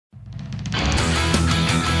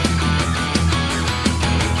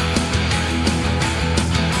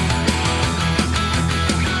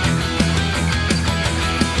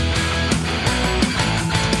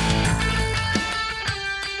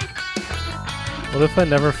What if I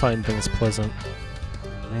never find things pleasant?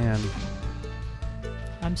 Man.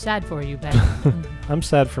 I'm sad for you, Ben. I'm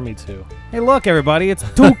sad for me too. Hey, look, everybody, it's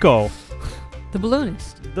Tuco, The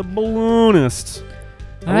balloonist. the balloonist.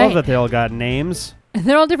 I love that they all got names.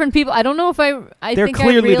 They're all different people. I don't know if They're think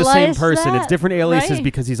clearly I the same realized person. that, It's different aliases right?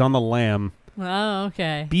 because he's on the lamb. Oh,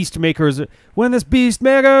 okay. Beast makers. When this beast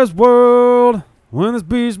makers world. When this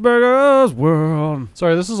beast makers world.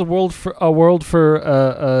 Sorry, this is a world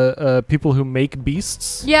for people who make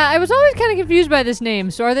beasts, Yeah, I was always kind of confused by this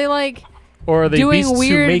name. So are they like or are they doing beasts who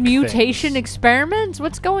weird make mutation things? experiments?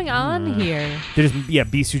 What's going on here? They're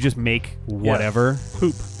just, beasts who just make whatever.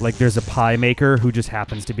 Poop. Like there's a pie maker who just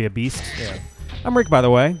happens to be a beast. Yeah. I'm Rick, by the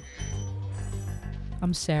way.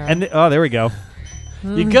 I'm Sarah. And oh, there we go.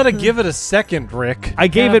 You gotta give it a second, Rick. I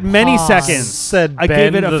gave it many pause. seconds. Said I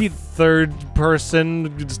Ben, gave it a the few. third person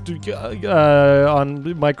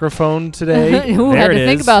on microphone today. Who There had it to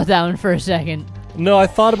think is. about that one for a second? No, I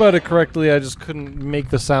thought about it correctly. I just couldn't make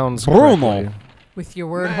the sounds Bruno. correctly. With your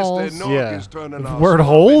word holes. Yeah. Word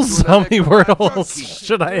holes? How many word holes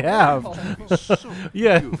should I have?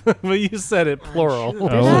 Yeah, but you said it plural.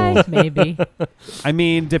 Did I? Maybe. I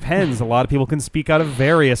mean, depends. A lot of people can speak out of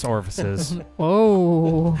various orifices.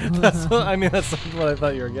 Whoa. That's what I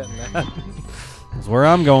thought you were getting at. That's where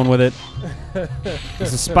I'm going with it.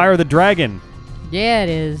 This is Spyro the Dragon. Yeah, it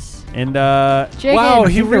is. And, Chicken. Wow, I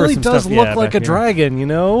he think there was really some does stuff, look yeah, like back a here. dragon, you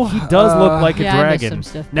know? He does look like a yeah, I missed dragon. some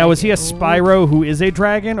stuff Now, back is he a here. Spyro who is a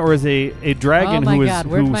dragon, or is a dragon Oh my who God,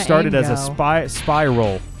 where'd who my started aim as a go?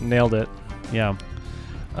 spiral? Nailed it. Yeah.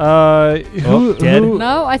 Dead?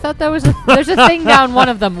 No, I thought that was there's a thing down one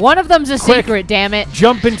of them. One of them's a Quick. secret, damn it.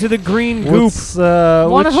 Jump into the green goop. What's,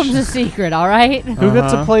 One of which- them's a secret, all right? Who got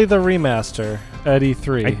to Uh-huh. play the remaster at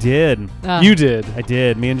E3? I did. You did. I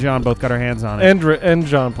did. Me and John both got our hands on it. And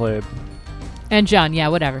John played. And John, yeah,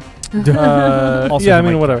 whatever. Also yeah, I for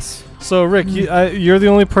mean, my whatever. kiss. So, Rick, you're the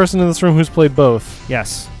only person in this room who's played both.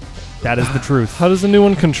 Yes, that is the truth. How does the new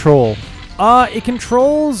one control? It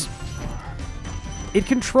controls. It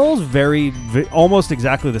controls almost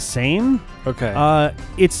exactly the same. Okay.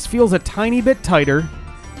 It feels a tiny bit tighter.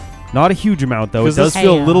 Not a huge amount, though. It 'Cause does this-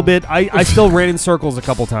 feel a little bit. I still ran in circles a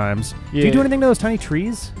couple times. Do you Yeah. do anything to those tiny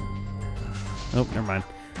trees? Oh, never mind.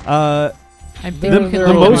 I'm thinking you they're can a light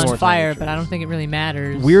little them more on fire, tiny but I don't think it really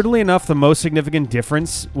matters. Weirdly enough, the most significant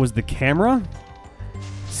difference was the camera.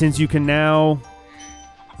 Since you can now...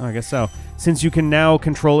 Oh, I guess so. Since you can now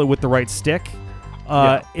control it with the right stick.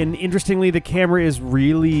 And interestingly, the camera is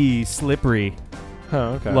really slippery. Oh,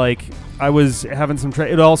 okay. Like, I was having some...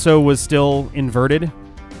 It also was still inverted.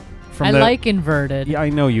 I like inverted. Yeah, I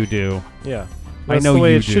know you do. Yeah. I That's know the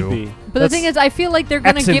way you it should do. be. But the thing is, I feel like they're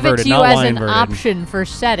going to give it X-inverted, to you not as an Y-inverted. option for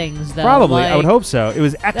settings, though. Probably. Like, I would hope so. It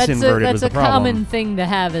was X inverted that's was a the problem. common thing to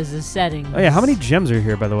have as a setting. Oh, yeah. How many gems are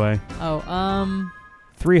here, by the way? Oh,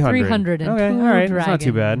 300. 302 Okay, all right. That's not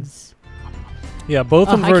too bad. dragons. Yeah, both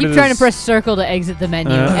Oh, I inverted keep trying to is- press circle to exit the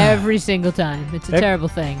menu every single time. It's a terrible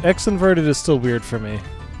thing. X inverted is still weird for me.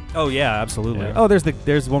 Oh, yeah, absolutely. Yeah. Oh,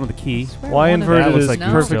 there's one with the key. Y inverted That looks is like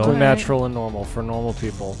perfectly Brazil. natural and normal for normal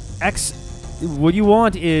people. X, what you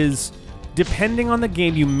want is, depending on the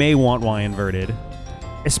game, you may want Y inverted.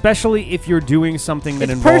 Especially if you're doing something that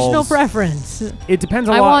It's involves... personal preference. It depends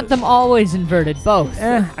a lot. I want them always inverted, both.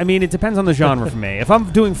 I mean, it depends on the genre for me. If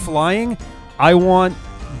I'm doing flying, I want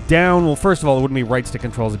down... Well, first of all, it wouldn't be right stick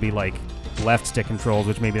controls. It'd be like left stick controls,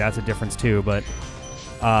 which maybe that's a difference too. But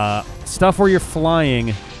stuff where you're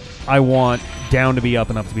flying, I want down to be up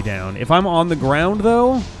and up to be down. If I'm on the ground,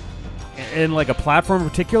 though, in like a platform in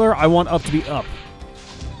particular, I want up to be up.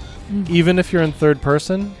 Even if you're in third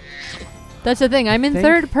person? That's the thing. I'm in Think?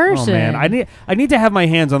 third person. Oh man, I need to have my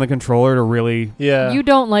hands on the controller to really. Yeah. You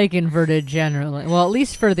don't like inverted generally. Well, at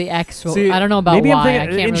least for the X. Well, See, I don't know about Maybe Y. I'm I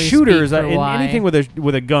thinking can't in really shooters, speak for in Y. anything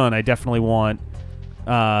with a gun, I definitely want. See,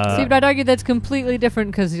 but I'd argue that's completely different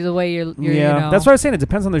because of the way you're Yeah, you know. that's what I was saying. It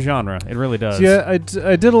depends on the genre. It really does. So yeah,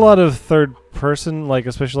 I did a lot of third person, like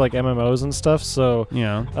especially like MMOs and stuff. So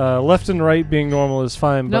Yeah. left and right being normal is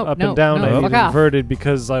fine, but Nope, up no, and down no, I fuck need off. inverted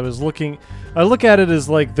because I was looking. I look at it as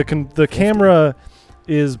like the camera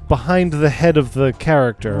is behind the head of the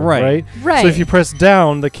character, Right. Right. So if you press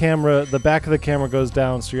down, the back of the camera goes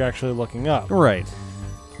down, so you're actually looking up. Right.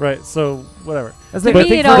 Right. So whatever. That's To the- me, I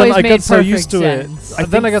think it for- always I made got so perfect used to sense. it.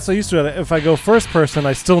 Then I got so used to it. If I go first person,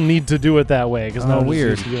 I still need to do it that way because now I'm just weird.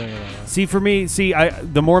 used to doing it that way. See, for me,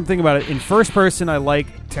 the more I'm thinking about it, in first person, I like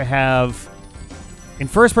to have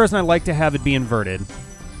it be inverted.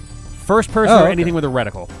 First person Oh, or okay. anything with a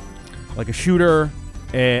reticle, like a shooter,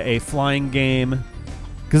 a flying game.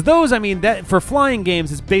 Because those, I mean, that for flying games,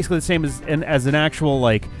 it's basically the same as an actual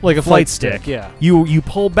like a flight stick. Yeah. You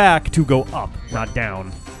pull back to go up, not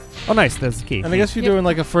down. Oh, nice. That's the key. And I guess you're doing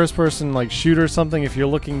like a first-person like shoot or something. If you're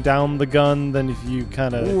looking down the gun, then if you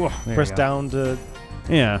kind of press down to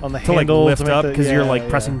on the handle like lift to up because you're like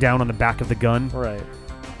pressing yeah. down on the back of the gun. Right.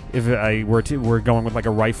 If we're going with like a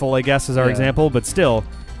rifle, I guess, as our example, but still.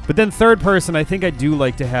 But then third person, I think I do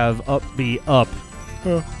like to have up be up.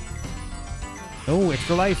 Oh,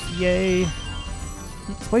 extra life! Yay!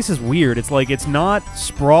 This place is weird. It's like it's not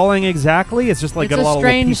sprawling exactly. It's just like it's got a lot of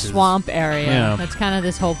strange little pieces. swamp area. Yeah. That's kind of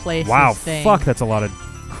this whole place. Wow, thing. fuck! That's a lot of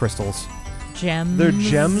crystals. Gems. They're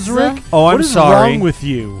gems, Rick. Oh, I'm what is sorry. wrong with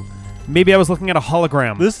you? Maybe I was looking at a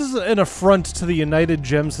hologram. This is an affront to the United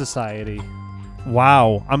Gem Society.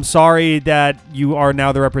 Wow. I'm sorry that you are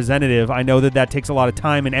now the representative. I know that takes a lot of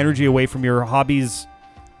time and energy away from your hobbies.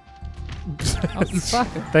 Oh, fuck.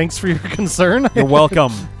 Thanks for your concern. You're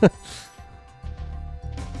welcome.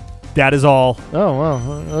 That is all. Oh,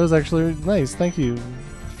 wow. That was actually nice. Thank you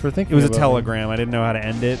for thinking It was a about telegram. I didn't know how to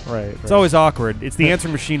end it. Right. It's always awkward. It's the answer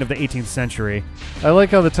machine of the 18th century. I like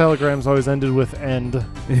how the telegrams always ended with end.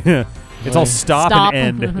 It's all stop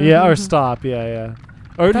and end. Yeah, or stop. Yeah.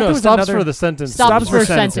 Or thought there no, was stops another- for the sentence. Stops for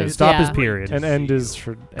sentences. sentence, Stop yeah. is period. And end is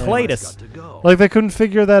for Cletus. Like they couldn't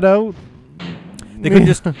figure that out. They couldn't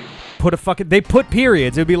just put a fucking... They put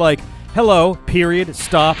periods. It would be like, hello, period,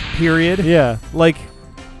 stop, period. Yeah. Like,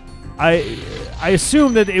 I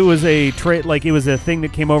assume that it was a like it was a thing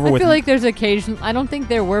that came over I with... feel like there's occasion. I don't think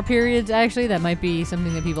there were periods, actually. That might be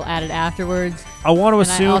something that people added afterwards. I want to And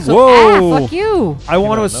I assume... also, Whoa! fuck you! I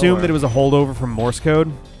want to out of assume nowhere. that it was a holdover from Morse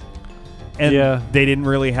code. And Yeah. they didn't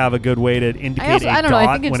really have a good way to indicate I a don't know. dot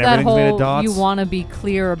I think it's when that everything's made of whole dots. you want to be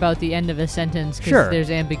clear about the end of a sentence because Sure. there's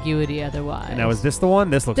ambiguity otherwise. And now is this the one?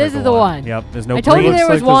 This looks This like is the the one. one. Yep. There's no I told green. you there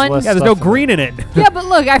was one. less Yeah, there's no stuff in green in it. Yeah, but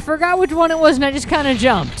look, I forgot which one it was, and I just kind of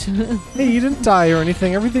jumped. Hey, you didn't die or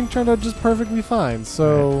anything. Everything turned out just perfectly fine.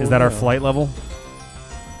 So Is that our flight level?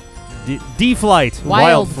 D-flight.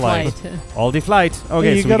 Wild flight. flight. All D-flight.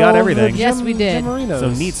 Okay, you so we got got all everything. The Yes, we did. Gemarinos. So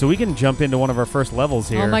neat. So we can jump into one of our first levels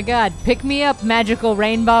here. Oh my god, pick me up, magical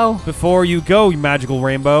rainbow. Before you go, magical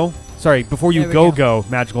rainbow. Sorry, before you There we go, go.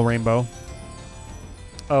 magical rainbow.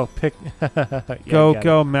 Oh, pick. Yeah, Go, got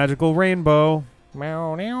go, magical rainbow.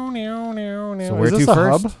 Meow, meow, meow, meow, meow. So where Is this to a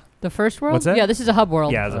first? hub? The first world? What's that? Yeah, this is a hub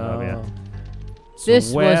world. Yeah, it's a hub, yeah. This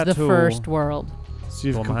So was where the to? first world. So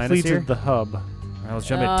you've Going behind us here? completed the hub. All right, let's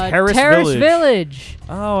jump at Terrace Village.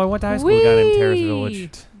 Oh, I went to high school with a guy named Terrace Whee!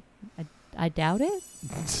 Village. I doubt it.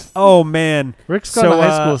 Oh, man. Rick's gone So, to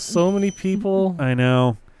high school with so many people. I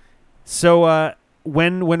know. So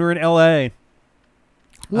when we were in L.A.,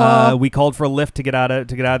 we called for a lift to get out of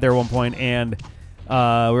there at one point, and we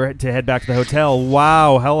were to head back to the hotel.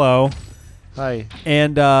 Wow, hello. Hi.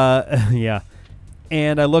 And yeah,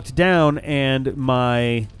 and I looked down, and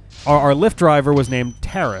our Lyft driver was named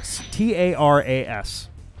Taras, Taras.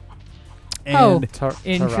 And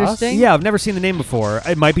Interesting. yeah, I've never seen the name before.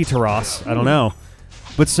 It might be Taras. I don't know.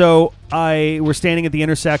 But so we're standing at the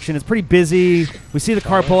intersection. It's pretty busy. We see the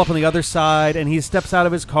car pull up on the other side, and he steps out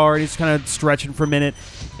of his car, and he's kind of stretching for a minute,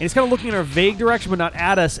 and he's kind of looking in our vague direction, but not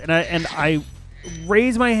at us. And I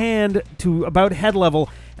raise my hand to about head level,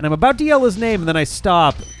 and I'm about to yell his name, and then I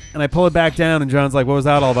stop, and I pull it back down, and John's like, "What was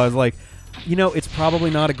that all about?" I was like, "You know, it's probably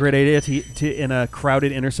not a great idea to in a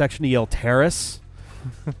crowded intersection to yell Terrace."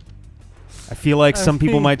 I feel like some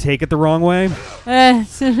people might take it the wrong way. Yeah,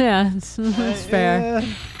 that's fair.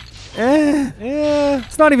 Yeah.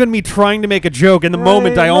 It's not even me trying to make a joke. In the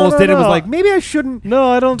moment, I No, almost no, did it. Was no. like, maybe I shouldn't No,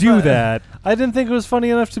 I don't do that. I didn't think it was funny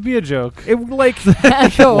enough to be a joke. It like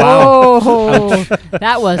Oh,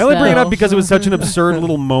 that was. I only bring it though. up because it was such an absurd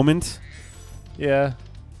little moment, Yeah.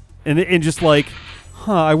 and just like,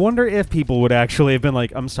 I wonder if people would actually have been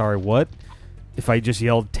like, I'm sorry, what? If I just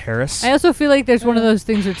yelled Terrace? I also feel like there's one of those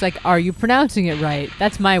things where it's like, are you pronouncing it right?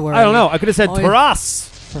 That's my word. I don't know. I could have said Oh, yeah.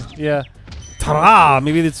 Taras. Yeah. Tara.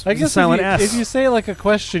 Maybe it's I a guess silent if S. you say like a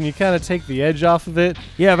question, you kind of take the edge off of it.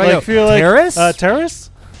 Yeah, if I Like, go, if you're like, Terrace? Terrace?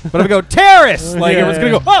 But if I go, Terrace! Like, Yeah, everyone's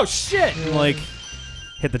going to yeah. go, oh, shit! And, like,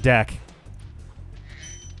 hit the deck.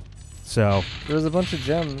 So, There was a bunch of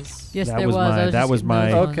gems. Yes, That there was was. my- I was that just was getting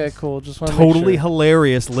my- those Okay, ones. cool. Just want totally to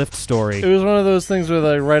hilarious lift story. It was one of those things where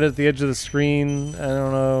like right at the edge of the screen. I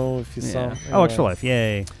don't know if you saw. Yeah. Oh, extra life.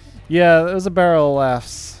 Yay. Yeah, it was a barrel of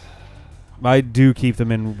laughs. I do keep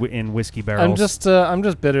them in whiskey barrels. I'm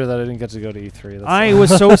just bitter that I didn't get to go to E3. That's I all.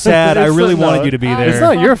 was so sad. I It's really no, wanted you to be there. It's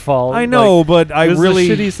not your fault. I know, Like, but I it was a really.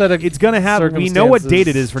 shitty set of It's gonna happen. We know what date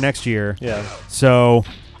it circumstances. is for next year. Yeah. So,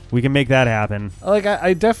 We can make that happen. Like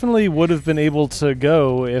I definitely would have been able to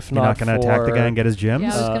go if You're not going to attack the guy and get his gems?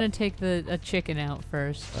 Yeah, I was gonna take a chicken out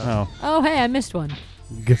first. Oh. Oh, hey, I missed one.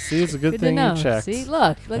 See, it's a good to thing know. you checked. See,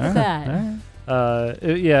 look at that.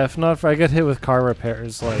 Yeah, if not for I got hit with car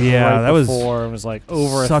repairs like right that was before and was like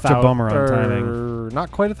over such a bummer on timing. Not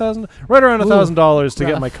quite $1,000, right around $1,000 to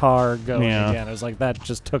get rough. my car going Yeah. again. It was like that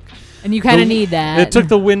just took. And you kind of need that. It took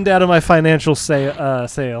the wind out of my financial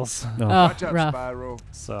sales. Oh. Oh, rough.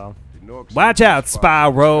 So. Watch out,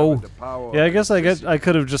 Spyro. Yeah, I guess I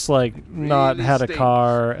could have just like not had a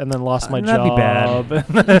car and then lost my that'd be job.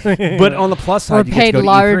 But on the plus side, Or you get to paid go to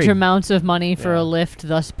large E3. amounts of money for Yeah. a lift,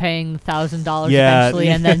 thus paying $1,000 Yeah. eventually,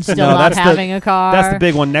 and then still No, not that's the- having a car. That's the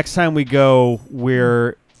big one. Next time we go,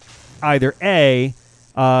 we're either A,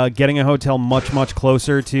 getting a hotel much, much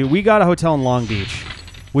closer to... We got a hotel in Long Beach,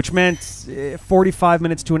 which meant 45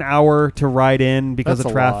 minutes to an hour to ride in because That's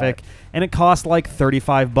of a traffic. lot. And it cost like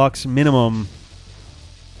 $35 minimum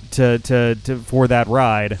to for that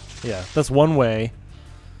ride. Yeah, that's one way.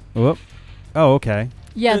 Whoop. Oh, okay.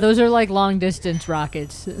 Yeah, those are like long distance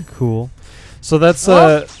rockets. Cool. So that's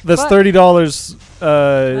Oh, that's fuck. $30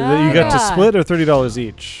 that you got to God. split, or $30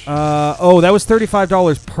 each. That was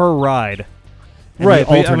 $35 per ride. And Right,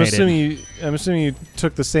 we but I'm alternated. assuming you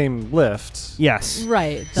took the same lift. Yes.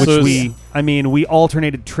 Right. Which So we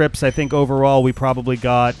alternated trips. I think overall we probably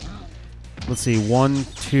got, let's see, 1,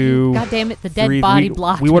 2, God damn it, the dead 3. body we,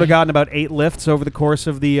 blocked We would have me. gotten about 8 lifts over the course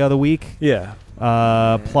of the week, Yeah,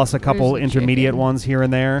 plus a couple Where's the intermediate chicken? ones here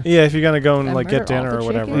and there. yeah. If you're gonna go and Did I like get murder all dinner the or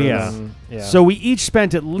whatever. chickens? Yeah. then, yeah. So we each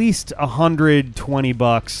spent at least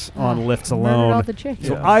 $120 on lifts Murdered all alone. the chickens.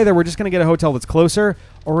 So Yeah. either we're just gonna get a hotel that's closer,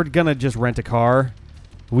 or we're gonna just rent a car.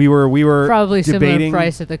 We were Probably debating. similar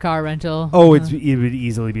price at the car rental. Oh, it would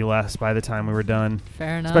easily be less by the time we were done.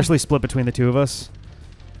 Fair enough. Especially split between the two of us.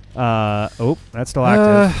 That's still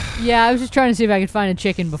active. Yeah, I was just trying to see if I could find a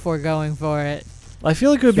chicken before going for it. I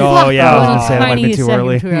feel like it would be. Oh, yeah, I was Going gonna a say that might have tiny been too second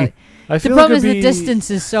early. early. I The feel problem like is it'd the be,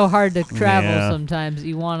 distance is so hard to travel Yeah. sometimes.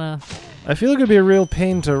 You want to... I feel like it'd be a real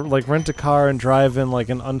pain to like rent a car and drive in like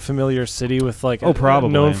an unfamiliar city with like probably.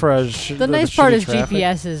 known for a The nice part shitty is traffic.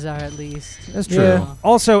 GPSs are at least. That's Yeah. true.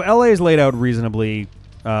 Also, LA is laid out reasonably.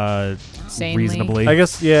 Sanely. Reasonably. I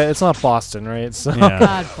guess it's not Boston, right? So Yeah.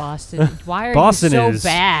 God, Boston. Why are Boston you so is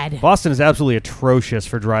bad? Boston is absolutely atrocious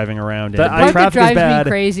for driving around in. That- The I- part that traffic is drives bad. me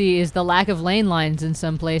crazy is the lack of lane lines in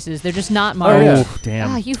some places. They're just not Oh, marked. yeah. Damn.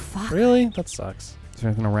 Ah, you fuck. really, that sucks. Is there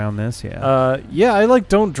anything around this? Yeah. Yeah, I like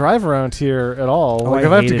don't drive around here at all. Oh, Like I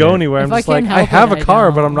if I have to hated go it. anywhere, If I'm I just like can I help have it, a I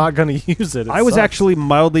car, but don't. I'm not going to use it. It I was sucks. actually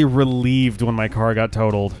mildly relieved when my car got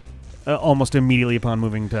totaled. Almost immediately upon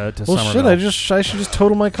moving to Well, Somerville. shit! I should just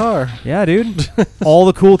total my car. Yeah, dude. All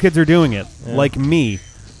the cool kids are doing it, Yeah. like me.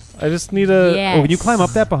 I just need a. Yes. Oh, can you climb up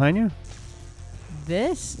that behind you?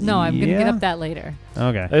 This? No, I'm gonna get Yeah. up that later.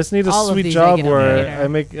 Okay. I just need a All of sweet these I job get on where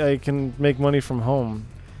later. I can make money from home.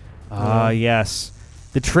 Yes.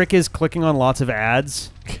 The trick is clicking on lots of ads.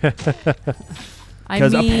 I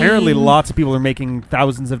Because mean, apparently lots of people are making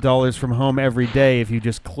thousands of dollars from home every day if you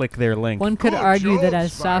just click their link. one could argue that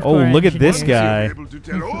as Oh, software look at this engineers-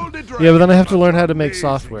 guy. Yeah, but then I have to learn how to make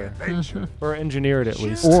software or engineer it at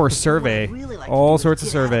least. Or survey. All sorts of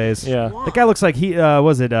surveys. Yeah. That guy looks like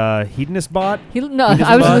was it Hedonist Bot? No, He doesn't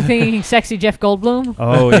I was buy- thinking sexy Jeff Goldblum.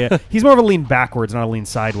 Oh, yeah. He's more of a lean backwards, not a lean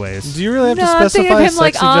sideways. Do you really have No, to I'm thinking specify of him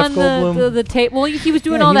like sexy on Jeff Goldblum? the tape. Well, he was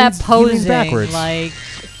doing Yeah, all he that leans- he leans posing. backwards. Like,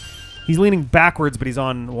 He's leaning backwards, but he's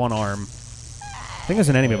on one arm. I think there's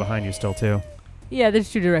an enemy behind you still, too. yeah,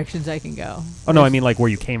 there's two directions I can go. Oh, no, I mean like where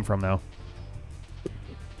you came from, though.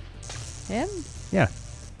 Him? Yeah.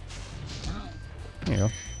 There you go.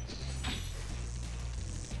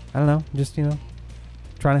 I don't know. Just,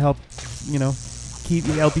 trying to help,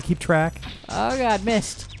 help you keep track. Oh God,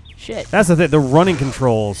 missed. Shit. That's the thing. The running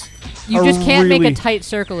controls You are just can't make really- a tight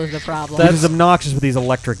circle is the problem. which is obnoxious with these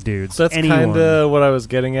electric dudes. That's Anyone. kind of what I was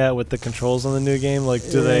getting at with the controls on the new game. Like,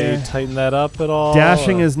 do they Yeah. tighten that up at all?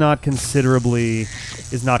 Dashing or- is not considerably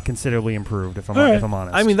improved. If I'm All right. if I'm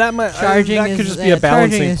honest. I mean, that might Charging that is- could just be yeah, a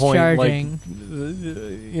balancing charging is point. charging.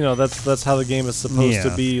 That's how the game is supposed Yeah.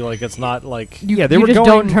 to be. Like, it's not like yeah, they you were just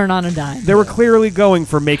going. don't turn on a dime. They were clearly going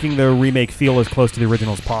for making the remake feel as close to the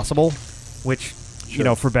original as possible, which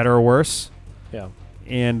Sure. for better or worse. yeah,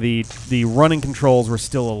 And the running controls were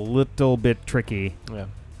still a little bit tricky. yeah.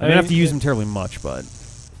 I didn't have to use them terribly much, but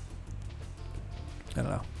I don't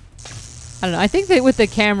know. I don't know. I think that with the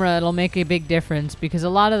camera, it'll make a big difference because a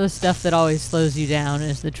lot of the stuff that always slows you down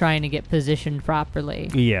is the trying to get positioned properly.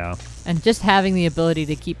 Yeah. And just having the ability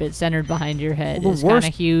to keep it centered behind your head is kind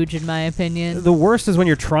of huge, in my opinion. The worst is when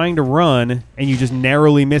you're trying to run and you just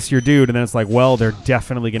narrowly miss your dude, and then it's like, well, they're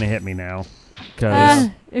definitely going to hit me now.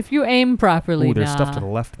 If you aim properly, ooh, there's stuff to the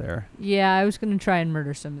left there. Yeah, I was going to try and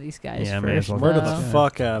murder some of these guys Yeah, first. may as well Murder the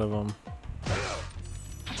fuck out of them.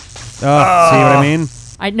 See what I mean?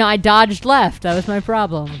 I dodged left. That was my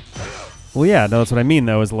problem. Well, yeah, no, that's what I mean,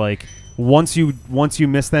 though, is like, once you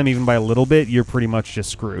miss them even by a little bit, you're pretty much just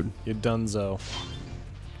screwed. You're donezo.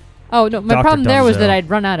 Oh, no, my Dr. problem there was Dunzo. that I'd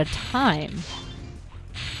run out of time.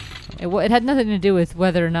 It had nothing to do with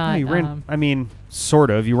whether or not... No, you ran, I mean, sort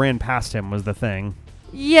of. You ran past him was the thing.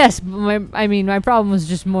 Yes, but my problem was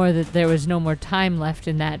just more that there was no more time left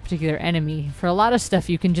in that particular enemy. For a lot of stuff,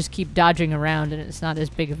 you can just keep dodging around, and it's not as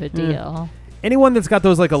big of a deal. Anyone that's got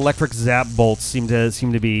those like electric zap bolts seem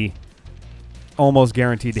to be almost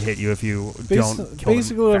guaranteed to hit you if you don't kill them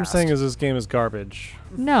Basically, what I'm fast. saying is this game is garbage.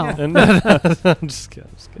 No. And I'm just kidding.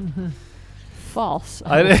 False.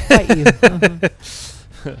 I will fight you.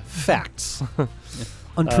 Facts.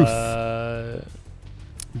 Untruth.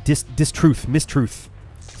 Distruth. Mistruth.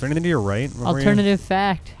 Is there anything to your right? Alternative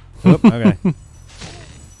fact. Whoop, okay.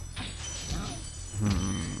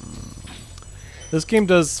 This game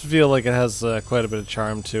does feel like it has quite a bit of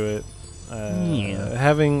charm to it. Yeah.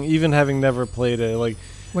 Having never played it, like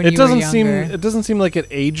When it you were doesn't seem like it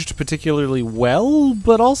aged particularly well,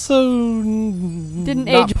 but also Didn't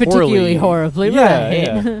not age particularly poorly. horribly, Yeah,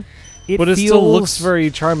 right? yeah. But it still looks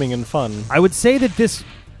very charming and fun. I would say that this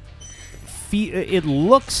it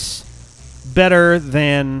looks better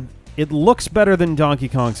than Donkey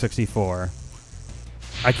Kong 64.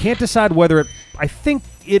 I can't decide whether it.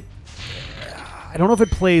 I don't know if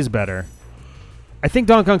it plays better. I think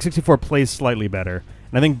Donkey Kong 64 plays slightly better,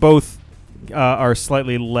 and I think both are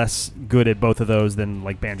slightly less good at both of those than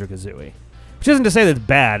like Banjo-Kazooie. Which isn't to say that it's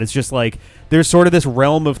bad. It's just like there's sort of this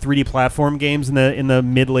realm of 3D platform games in the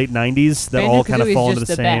mid-late 90s that all kind of fall into the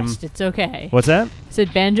same. Best. It's okay. What's that? I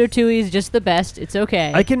said Banjo-Tooie is just the best. It's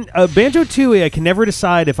okay. I can Banjo-Tooie. I can never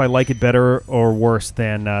decide if I like it better or worse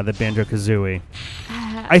than the Banjo-Kazooie.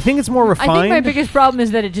 I think it's more refined. I think my biggest problem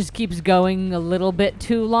is that it just keeps going a little bit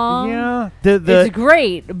too long. Yeah, it's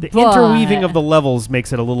great. The interweaving of the levels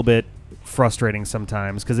makes it a little bit frustrating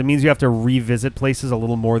sometimes because it means you have to revisit places a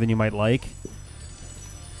little more than you might like.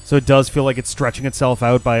 So it does feel like it's stretching itself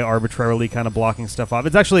out by arbitrarily kind of blocking stuff off.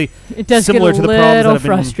 It's actually similar to the problems that have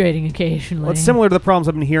been frustrating occasionally. Well, it's similar to the problems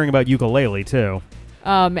I've been hearing about Ukulele too.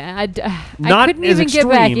 I Not couldn't as even get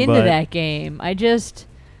back extreme, into but- that game.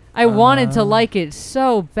 I wanted to like it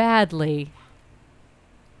so badly,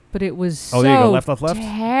 but it was so there you go. Left.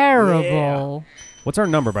 terrible. What's our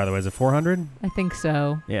number, by the way? Is it 400? I think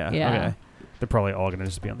so. Yeah. Yeah. Okay. They're probably all going to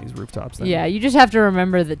just be on these rooftops then. Yeah, you just have to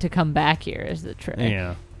remember that to come back here is the trick.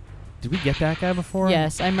 Yeah. Did we get that guy before?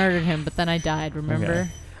 Yes, I murdered him, but then I died, remember?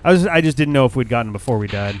 Okay. I just didn't know if we'd gotten before we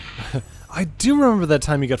died. I do remember that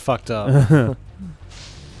time you got fucked up.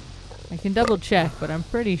 I can double check, but I'm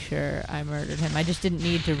pretty sure I murdered him. I just didn't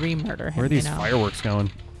need to re-murder him. Where are these fireworks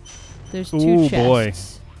going? There's two Ooh,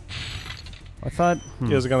 chests. boy. I thought... You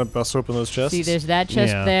guys are going to bust open those chests? See, there's that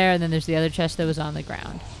chest Yeah. there, and then there's the other chest that was on the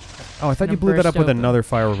ground. Oh, I thought And you it blew that up burst with open. another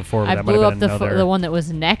firework before, but I that might blew have up been another. the one that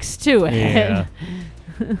was next to it. Yeah.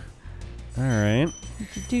 All right.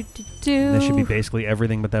 Do. This should be basically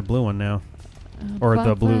everything but that blue one now. Or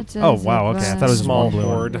the blue... Oh, wow, okay. I thought it was a Small small blue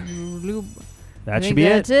horde. one. That I should think be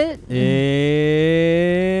that's it.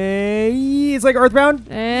 it. It's like Earthbound.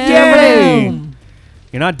 And Yay! boom.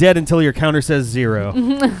 You're not dead until your counter says 0.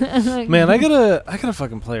 Man, I gotta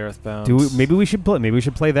fucking play Earthbound. Maybe we should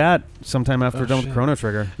play that sometime after we're done with shit. Chrono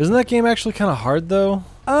Trigger. Isn't that game actually kind of hard though?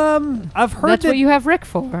 I've heard That's that what you have Rick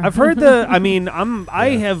for. I've heard the. I mean, I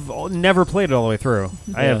have never played it all the way through.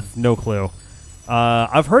 I Yeah. have no clue.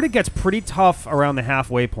 I've heard it gets pretty tough around the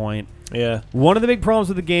halfway point. Yeah. One of the big problems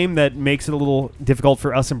with the game that makes it a little difficult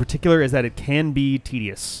for us in particular is that it can be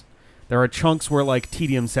tedious. There are chunks where like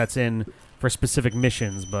tedium sets in for specific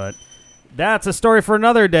missions, but that's a story for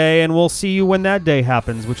another day, and we'll see you when that day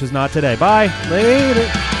happens, which is not today. Bye.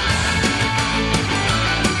 Later.